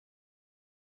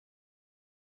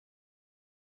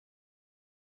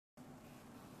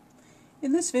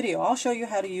In this video, I'll show you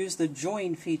how to use the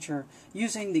Join feature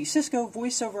using the Cisco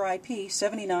Voice over IP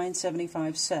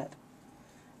 7975 set.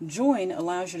 Join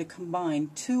allows you to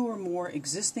combine two or more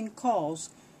existing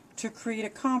calls to create a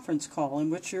conference call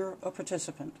in which you're a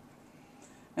participant.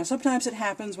 Now sometimes it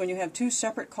happens when you have two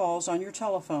separate calls on your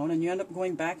telephone and you end up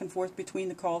going back and forth between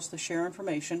the calls to share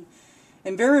information.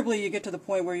 Invariably you get to the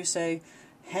point where you say,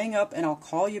 hang up and I'll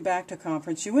call you back to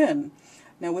conference you in.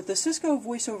 Now with the Cisco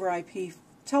Voice over IP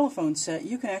telephone set,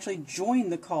 you can actually join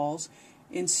the calls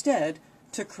instead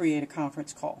to create a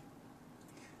conference call.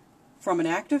 From an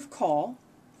active call,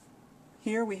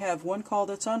 here we have one call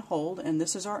that's on hold, and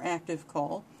this is our active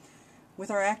call.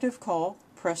 With our active call,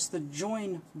 press the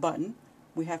Join button.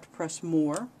 We have to press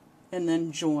More and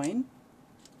then Join.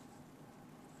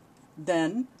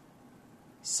 Then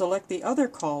select the other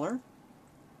caller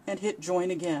and hit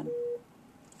Join again.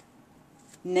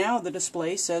 Now the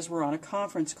display says we're on a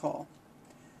conference call.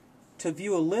 To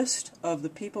view a list of the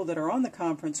people that are on the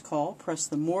conference call, press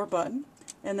the More button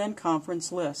and then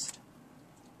Conference List.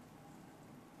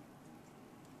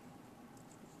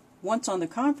 Once on the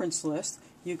conference list,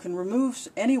 you can remove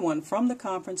anyone from the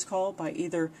conference call by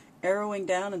either arrowing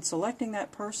down and selecting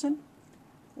that person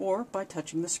or by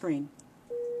touching the screen.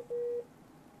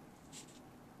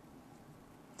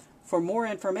 For more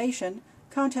information,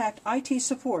 contact IT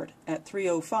support at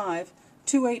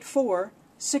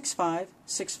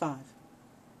 305-284-6565.